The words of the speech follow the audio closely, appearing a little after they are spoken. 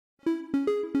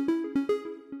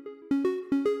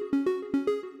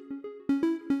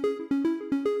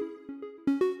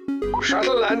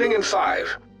Shuttle landing in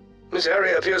 5. This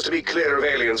area appears to be clear of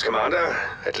aliens, Commander.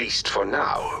 At least for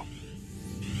now.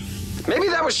 Maybe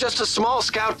that was just a small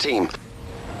scout team.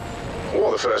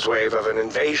 Or the first wave of an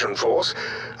invasion force.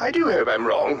 I do hope I'm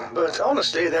wrong, but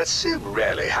honestly, that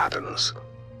rarely happens.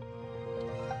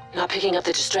 Not picking up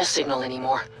the distress signal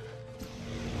anymore.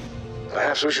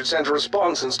 Perhaps we should send a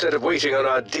response instead of waiting on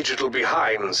our digital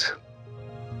behinds.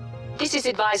 This is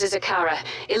Advisor Zakara.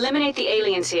 Eliminate the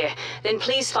aliens here. Then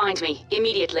please find me,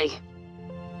 immediately.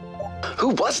 Who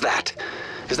was that?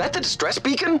 Is that the distress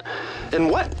beacon? And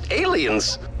what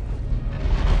aliens?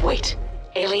 Wait,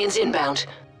 aliens inbound.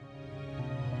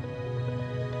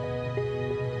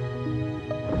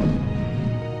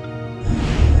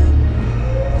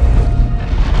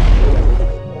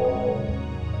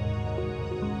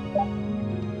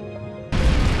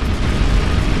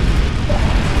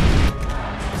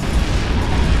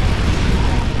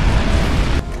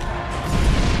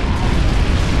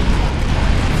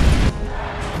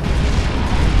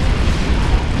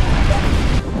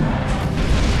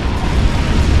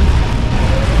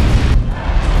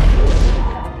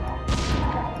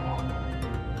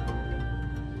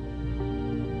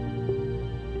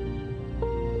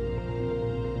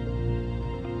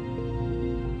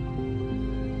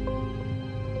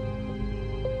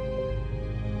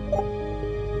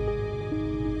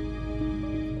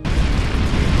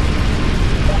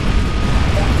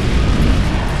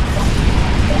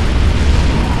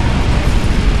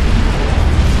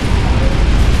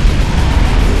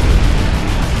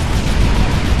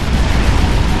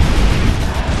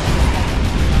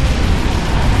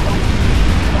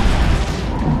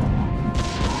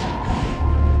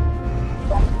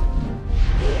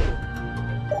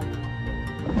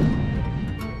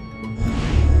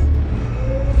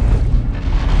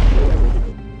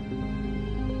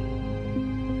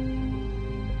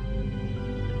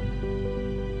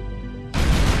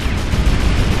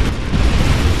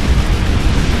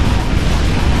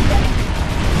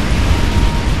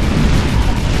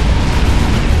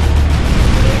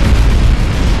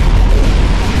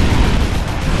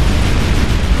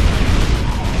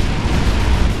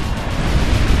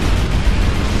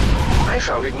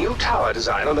 Found a new tower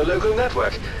design on the local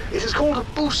network. It is called a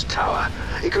boost tower.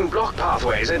 It can block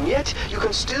pathways, and yet you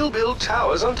can still build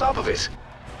towers on top of it.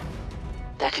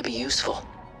 That could be useful.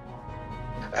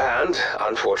 And,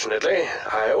 unfortunately,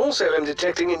 I also am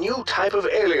detecting a new type of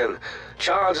alien.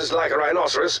 Charges like a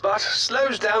rhinoceros, but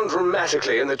slows down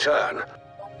dramatically in the turn.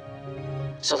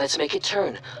 So let's make it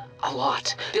turn. A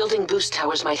lot. Building boost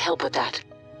towers might help with that.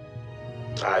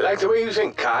 I like the way you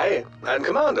think, Kai. And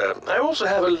Commander, I also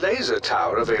have a laser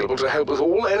tower available to help with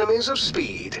all enemies of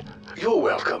speed. You're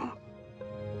welcome.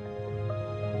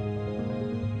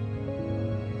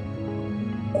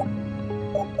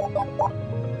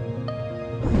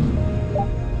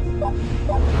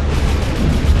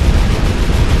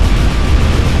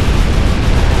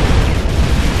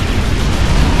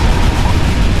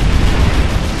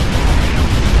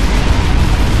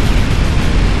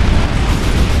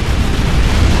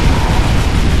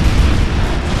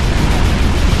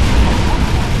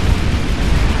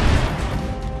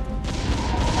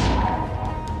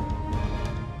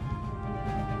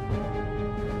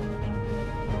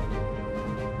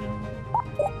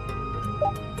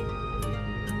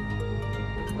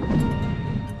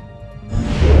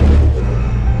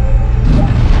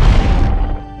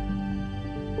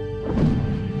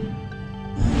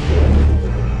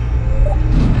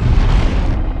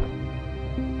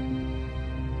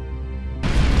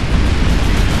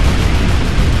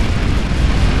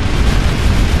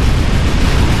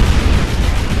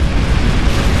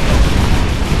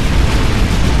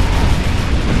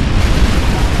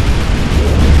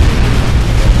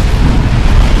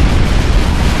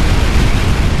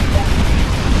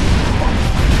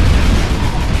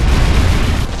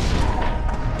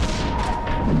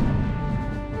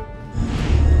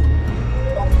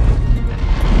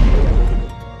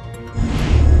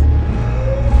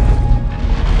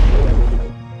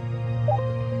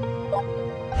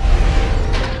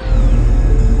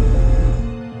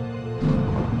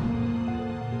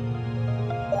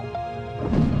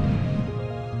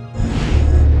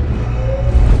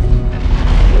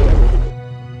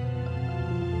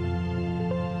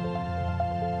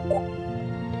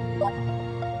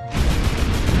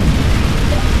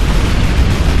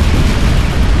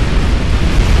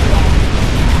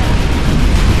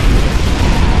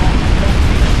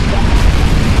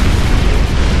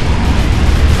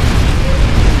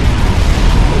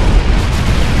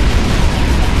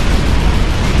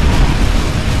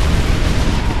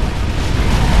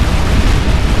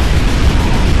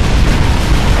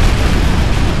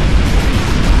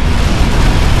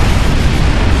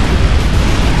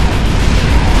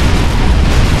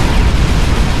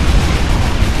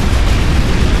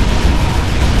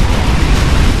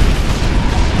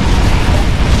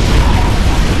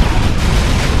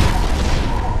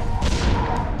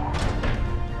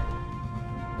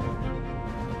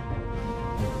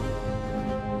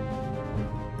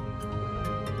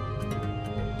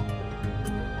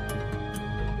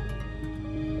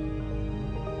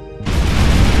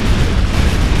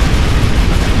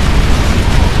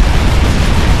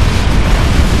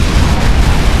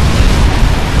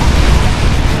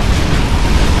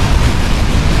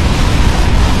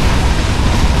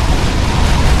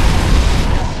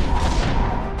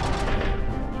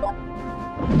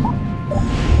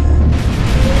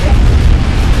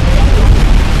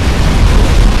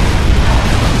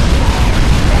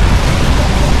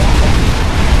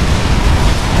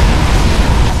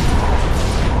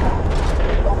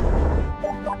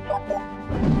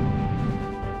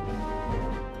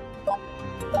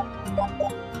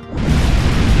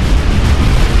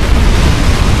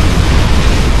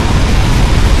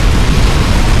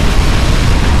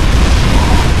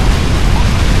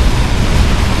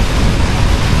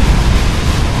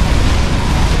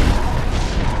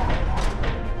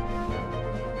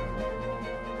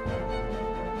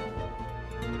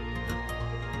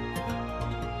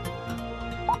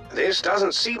 This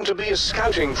doesn't seem to be a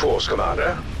scouting force,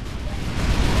 Commander.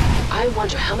 I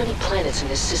wonder how many planets in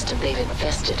this system they've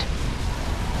infested.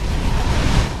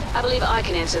 I believe I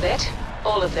can answer that.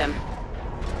 All of them.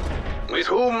 With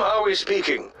whom are we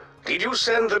speaking? Did you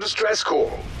send the distress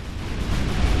call?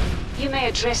 You may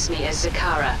address me as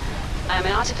Zakara. I am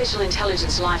an artificial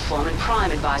intelligence lifeform and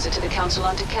prime advisor to the Council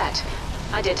on Takat.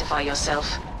 Identify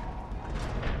yourself.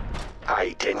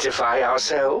 Identify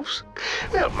ourselves?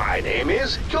 Well, my name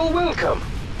is You're Welcome.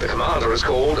 The Commander has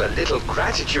called. A little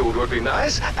gratitude would be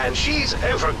nice, and she's,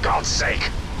 oh, for God's sake.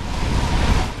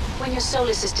 When your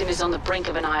solar system is on the brink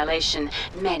of annihilation,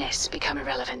 menace become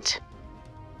irrelevant.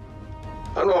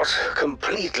 A not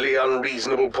completely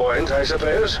unreasonable point, I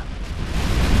suppose.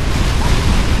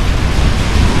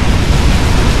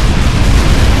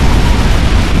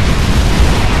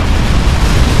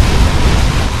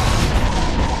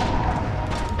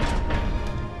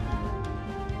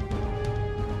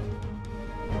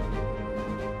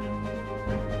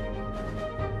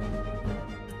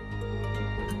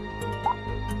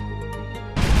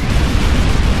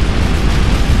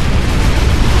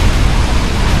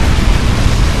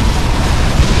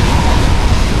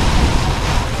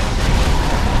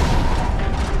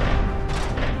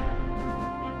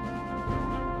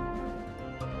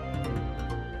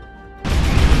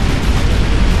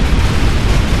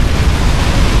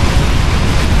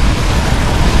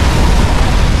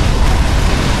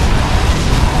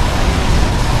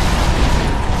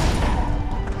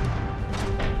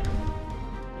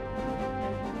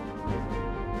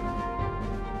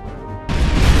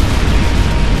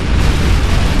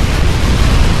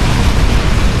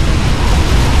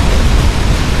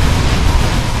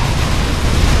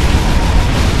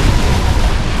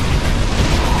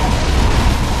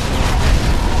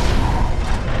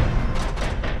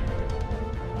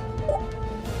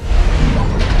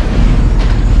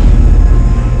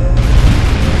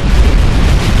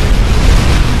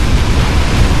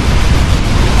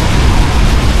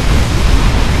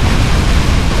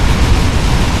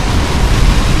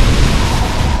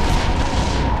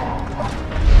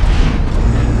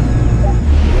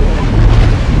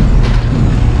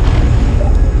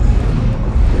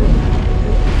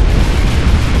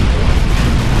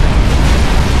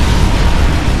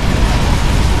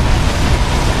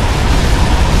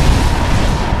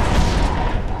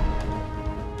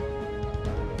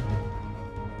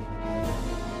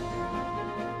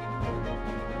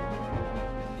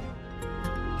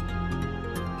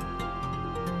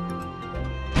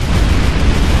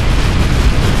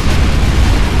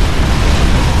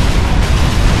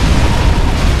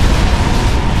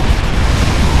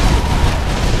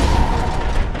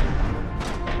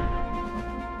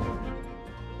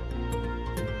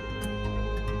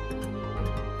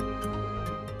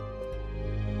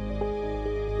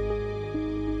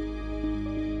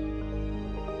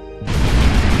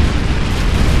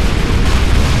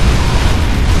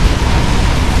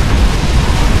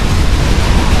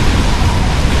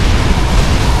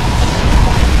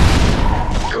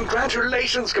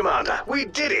 Congratulations, Commander. We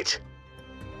did it!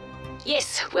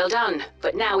 Yes, well done.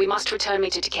 But now we must return me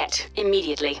to Takat,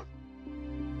 immediately.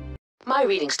 My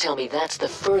readings tell me that's the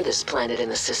furthest planet in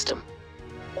the system.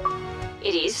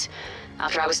 It is.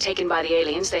 After I was taken by the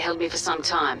aliens, they held me for some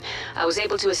time. I was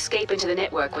able to escape into the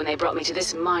network when they brought me to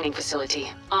this mining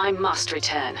facility. I must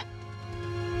return.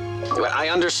 Well, I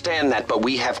understand that, but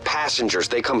we have passengers.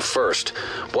 They come first.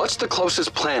 What's the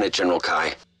closest planet, General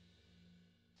Kai?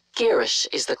 Garrosh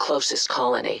is the closest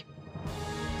colony.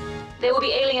 There will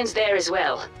be aliens there as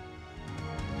well.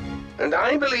 And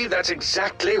I believe that's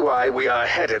exactly why we are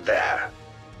headed there.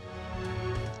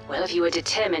 Well, if you are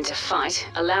determined to fight,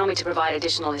 allow me to provide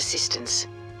additional assistance.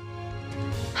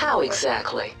 How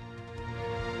exactly?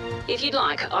 If you'd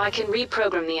like, I can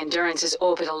reprogram the Endurance's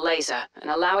orbital laser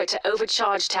and allow it to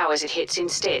overcharge towers it hits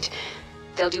instead.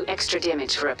 They'll do extra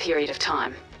damage for a period of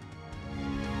time.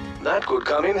 That could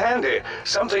come in handy.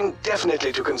 Something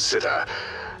definitely to consider.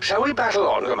 Shall we battle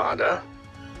on, Commander?